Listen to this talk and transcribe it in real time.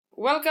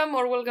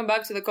Welcome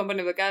back to the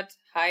Company of the Cat.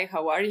 Hi,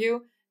 how are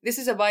you? This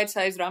is a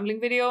bite-sized rambling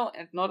video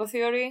and not a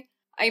theory.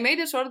 I made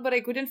it short, but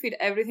I couldn't fit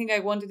everything I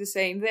wanted to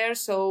say in there,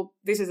 so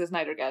this is the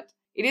Snyder Cut.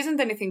 It isn't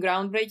anything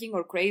groundbreaking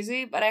or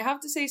crazy, but I have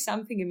to say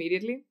something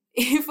immediately.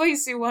 If I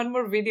see one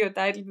more video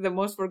titled The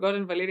Most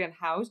Forgotten Valyrian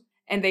House,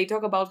 and they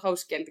talk about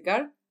House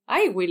Celtigar,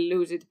 I will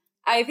lose it.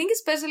 I think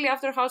especially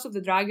after House of the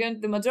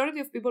Dragon, the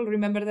majority of people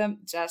remember them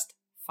just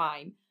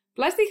fine.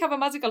 Plus they have a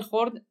magical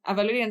horn, a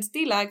Valyrian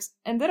steel axe,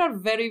 and they are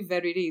very,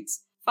 very rich.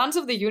 Fans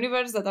of the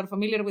universe that are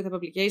familiar with the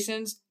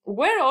publications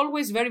were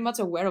always very much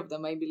aware of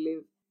them, I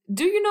believe.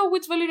 Do you know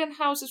which Valyrian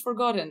house is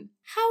forgotten?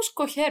 House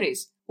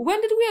Qoherys.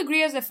 When did we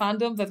agree as a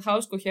fandom that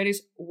House Qoherys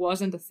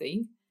wasn't a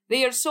thing?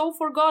 They are so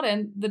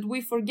forgotten that we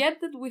forget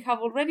that we have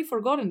already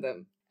forgotten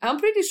them. I'm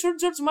pretty sure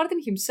George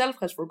Martin himself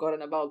has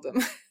forgotten about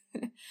them.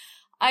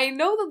 I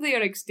know that they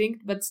are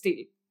extinct, but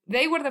still.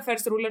 They were the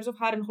first rulers of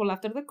Harrenhal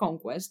after the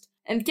conquest,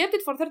 and kept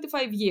it for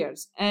 35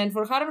 years, and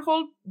for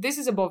Harrenhal, this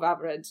is above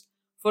average.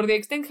 For the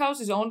extinct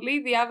houses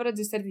only, the average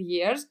is 30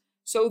 years,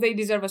 so they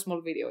deserve a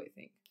small video, I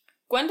think.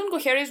 Quentyn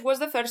Qoherys was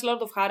the first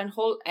lord of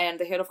Harrenhal and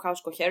the head of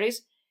House Qoherys.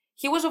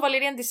 He was of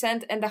Valyrian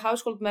descent and a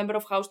household member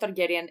of House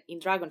Targaryen in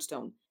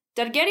Dragonstone.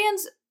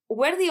 Targaryens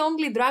were the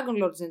only dragon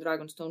lords in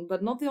Dragonstone,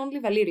 but not the only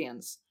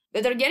Valyrians.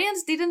 The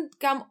Targaryens didn't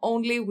come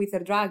only with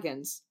their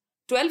dragons.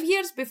 12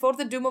 years before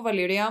the doom of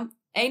Valyria,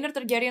 Aenar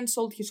Targaryen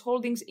sold his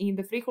holdings in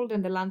the freehold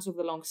and the lands of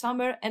the Long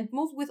Summer and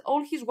moved with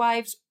all his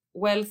wives,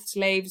 wealth,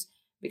 slaves,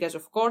 because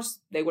of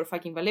course they were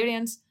fucking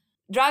Valyrians,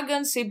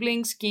 dragons,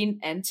 siblings, kin,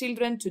 and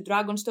children to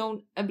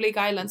Dragonstone, a bleak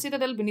island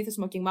citadel beneath a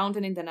smoking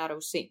mountain in the narrow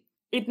sea.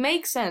 It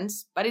makes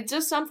sense, but it's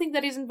just something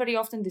that isn't very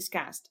often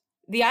discussed.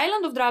 The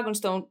island of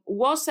Dragonstone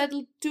was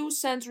settled 2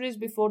 centuries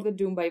before the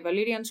doom by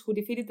Valyrians who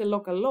defeated the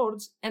local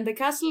lords, and the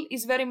castle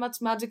is very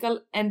much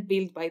magical and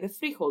built by the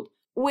freehold.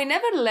 We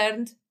never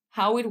learned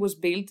how it was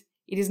built.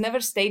 It is never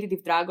stated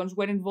if dragons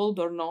were involved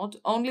or not,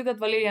 only that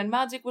Valyrian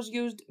magic was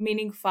used,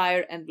 meaning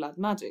fire and blood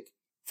magic.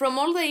 From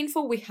all the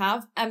info we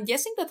have, I'm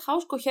guessing that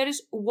House Qoherys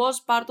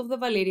was part of the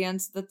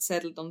Valyrians that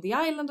settled on the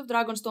island of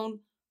Dragonstone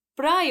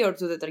prior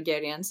to the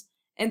Targaryens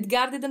and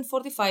guarded and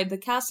fortified the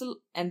castle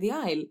and the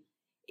isle.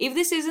 If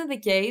this isn't the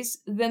case,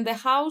 then the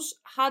house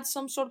had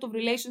some sort of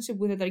relationship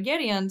with the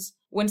Targaryens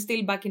when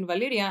still back in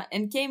Valyria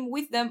and came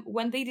with them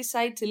when they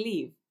decided to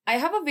leave. I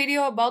have a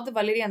video about the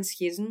Valyrian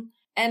schism,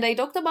 and I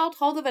talked about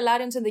how the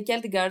Velaryons and the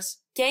Celtigars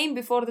came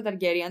before the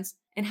Targaryens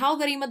and how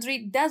their imagery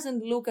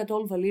doesn't look at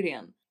all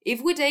Valyrian.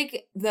 If we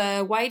take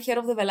the white hair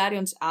of the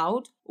Velaryons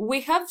out,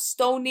 we have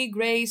stony,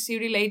 grey,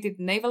 sea-related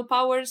naval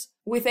powers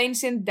with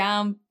ancient,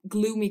 damp,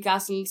 gloomy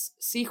castles,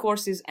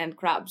 seahorses, and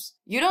crabs.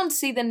 You don't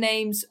see the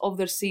names of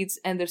their seats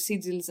and their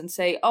sigils and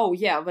say, oh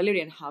yeah,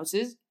 Valyrian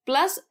houses.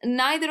 Plus,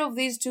 neither of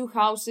these two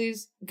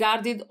houses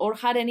guarded or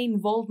had any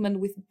involvement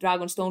with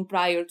Dragonstone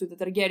prior to the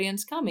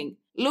Targaryens coming.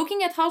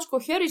 Looking at House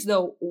Qoherys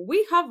though,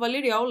 we have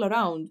Valyria all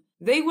around.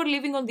 They were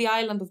living on the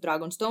island of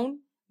Dragonstone.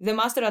 The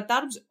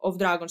Master-at-Arms of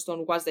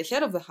Dragonstone was the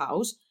head of the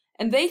house,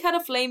 and they had a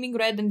flaming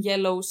red and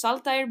yellow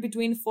saltire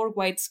between 4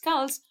 white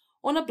skulls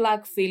on a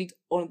black field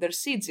on their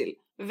sigil.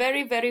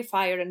 Very, very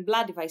fire and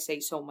blood if I say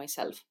so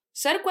myself.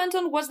 Ser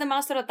Quentyn was the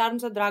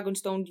Master-at-Arms at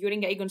Dragonstone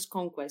during Aegon's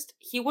conquest.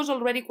 He was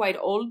already quite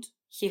old.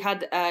 He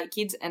had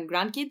kids and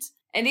grandkids,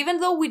 and even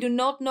though we do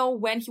not know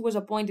when he was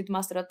appointed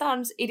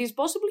Master-at-Arms, it is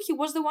possible he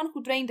was the one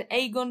who trained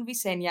Aegon,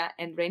 Visenya,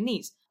 and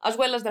Rhaenys, as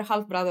well as their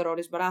half-brother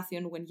Orys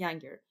Baratheon when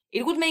younger.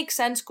 It would make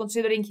sense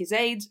considering his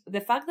age, the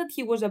fact that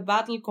he was a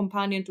battle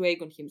companion to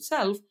Aegon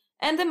himself,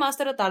 and the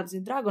Master-at-Arms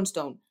in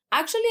Dragonstone.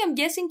 Actually, I'm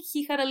guessing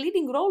he had a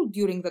leading role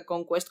during the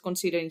conquest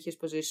considering his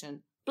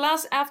position.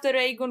 Plus, after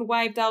Aegon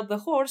wiped out the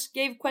horse,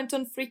 gave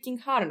Quentyn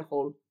freaking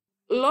Harrenhal.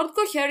 Lord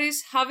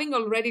Qoherys, having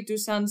already 2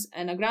 sons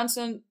and a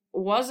grandson,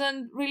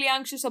 wasn't really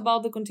anxious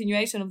about the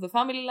continuation of the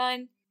family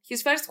line.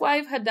 His first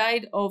wife had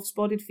died of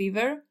spotted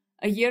fever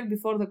a year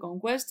before the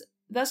conquest,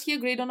 thus he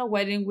agreed on a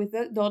wedding with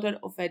the daughter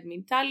of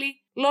Edmund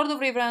Tully, Lord of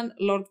Rivran,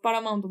 Lord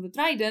Paramount of the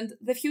Trident,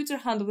 the future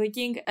Hand of the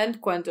King,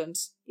 and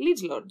Quentyn's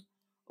liege lord.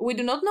 We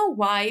do not know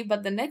why,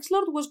 but the next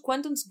lord was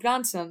Quentyn's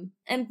grandson,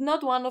 and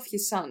not one of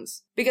his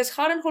sons, because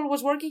Harrenhal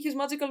was working his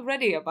magic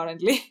already,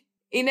 apparently.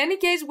 In any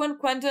case, when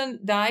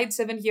Quentyn died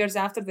 7 years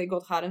after they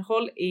got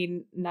Harrenhal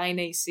in 9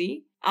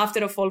 AC,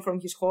 after a fall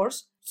from his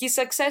horse, his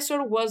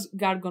successor was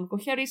Gargon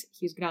Qoherys,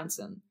 his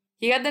grandson.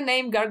 He had the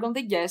name Gargon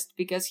the Guest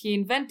because he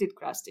invented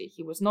crusty.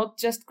 He was not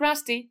just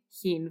crusty,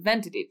 he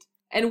invented it,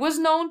 and was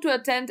known to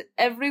attend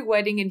every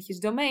wedding in his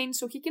domain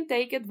so he can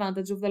take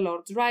advantage of the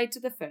Lord's right to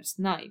the first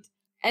night.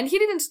 And he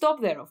didn't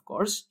stop there, of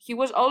course. He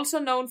was also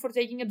known for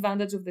taking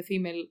advantage of the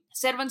female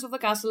servants of the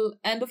castle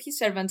and of his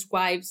servants'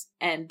 wives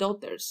and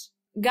daughters.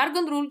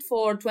 Gargon ruled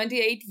for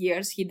 28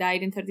 years. He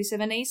died in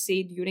 37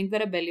 AC during the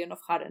rebellion of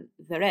Harren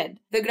the Red,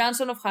 the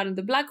grandson of Harren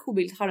the Black who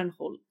built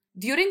Harrenhal.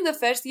 During the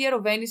first year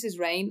of Rhaenys'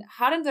 reign,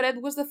 Harren the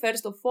Red was the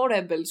first of 4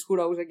 rebels who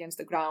rose against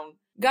the crown.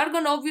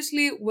 Gargon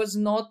obviously was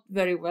not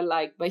very well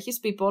liked by his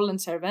people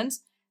and servants,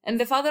 and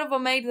the father of a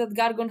maid that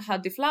Gargon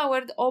had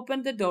deflowered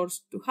opened the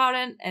doors to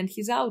Harren and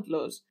his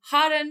outlaws.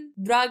 Harren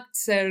dragged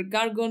Sir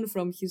Gargon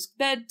from his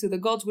bed to the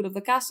godswood of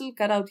the castle,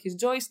 cut out his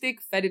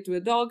joystick, fed it to a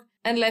dog,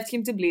 and left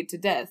him to bleed to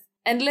death.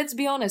 And let's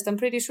be honest, I'm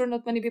pretty sure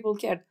not many people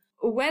cared.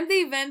 When the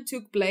event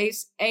took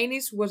place,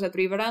 Aenys was at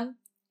Riverrun,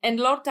 and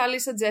Lord Tully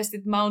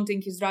suggested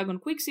mounting his dragon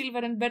Quicksilver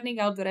and burning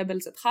out the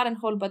rebels at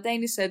Harrenhal, but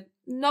Aenys said,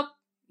 "Nope,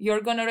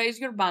 you're gonna raise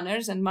your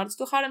banners and march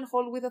to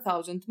Harrenhal with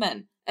 1,000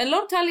 men." And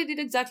Lord Tully did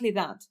exactly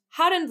that.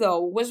 Harren,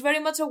 though, was very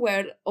much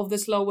aware of the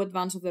slow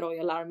advance of the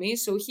royal army,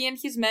 so he and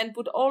his men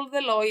put all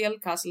the loyal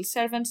castle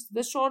servants to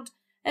the sword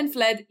and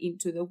fled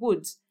into the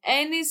woods.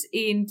 Aenys,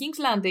 in King's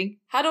Landing,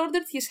 had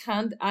ordered his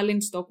hand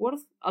Alyn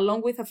Stockworth,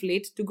 along with a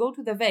fleet, to go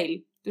to the Vale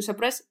to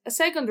suppress a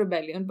second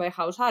rebellion by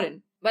House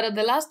Harren, but at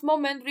the last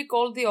moment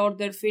recalled the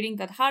order, fearing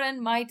that Harren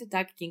might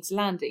attack King's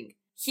Landing.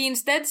 He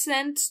instead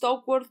sent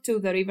Stockworth to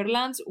the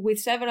Riverlands with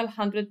several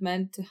hundred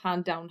men to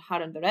hunt down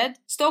Harren the Red.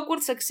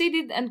 Stockworth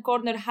succeeded and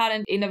cornered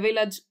Harren in a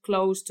village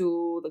close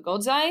to the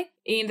God's Eye.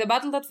 In the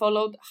battle that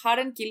followed,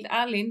 Harren killed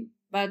Alyn,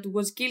 but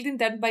was killed in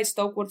turn by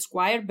Stockworth's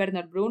squire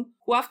Bernard Brune,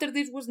 who after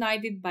this was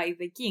knighted by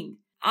the king.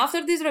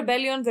 After this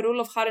rebellion, the rule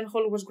of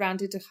Harrenhal was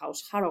granted to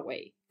House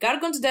Harroway.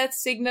 Gargon's death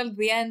signaled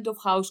the end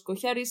of House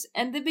Qoherys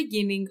and the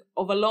beginning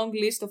of a long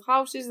list of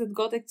houses that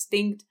got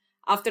extinct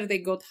after they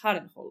got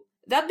Harrenhal.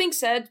 That being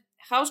said,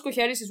 House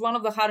Qoherys is one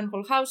of the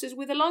Harrenhal houses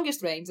with the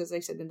longest reigns, as I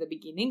said in the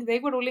beginning. They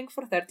were ruling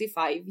for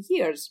 35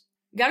 years.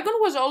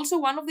 Gargon was also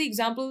one of the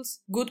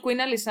examples good Queen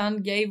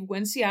Alysanne gave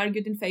when she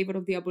argued in favor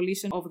of the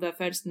abolition of the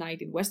First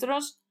Knight in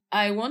Westeros.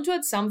 I want to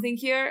add something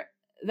here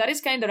that is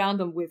kinda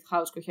random with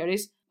House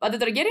Qoherys, but the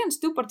Targaryens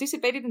too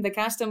participated in the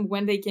custom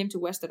when they came to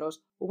Westeros.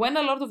 When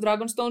a Lord of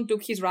Dragonstone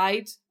took his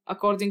ride,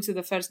 according to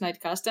the First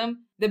Knight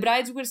custom, the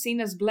brides were seen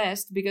as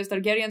blessed because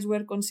Targaryens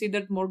were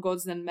considered more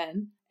gods than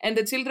men, and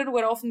the children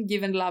were often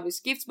given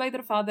lavish gifts by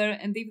their father,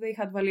 and if they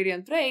had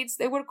Valyrian traits,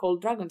 they were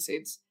called dragon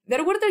seeds.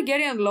 There were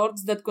Targaryen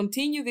lords that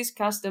continue this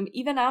custom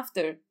even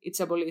after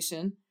its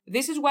abolition.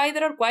 This is why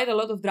there are quite a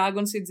lot of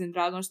dragon seeds in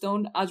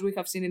Dragonstone, as we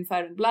have seen in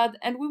Fire and Blood,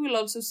 and we will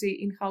also see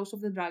in House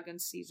of the Dragon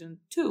Season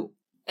 2.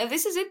 And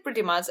this is it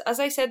pretty much. As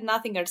I said,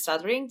 nothing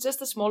earth-shattering,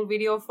 just a small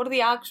video for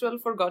the actual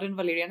forgotten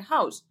Valyrian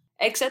house.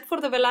 Except for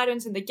the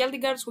Velaryon and the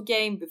Celtigards who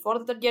came before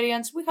the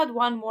Targaryens, we had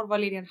one more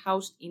Valyrian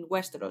house in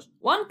Westeros.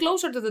 One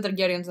closer to the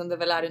Targaryens than the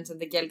Velaryon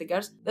and the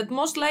Celtigards, that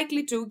most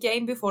likely too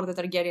came before the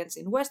Targaryens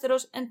in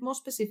Westeros, and more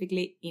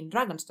specifically in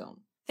Dragonstone.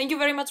 Thank you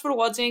very much for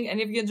watching, and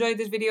if you enjoyed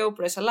this video,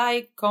 press a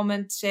like,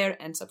 comment, share,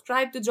 and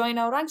subscribe to join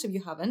our ranks if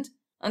you haven't.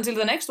 Until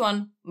the next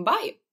one, bye!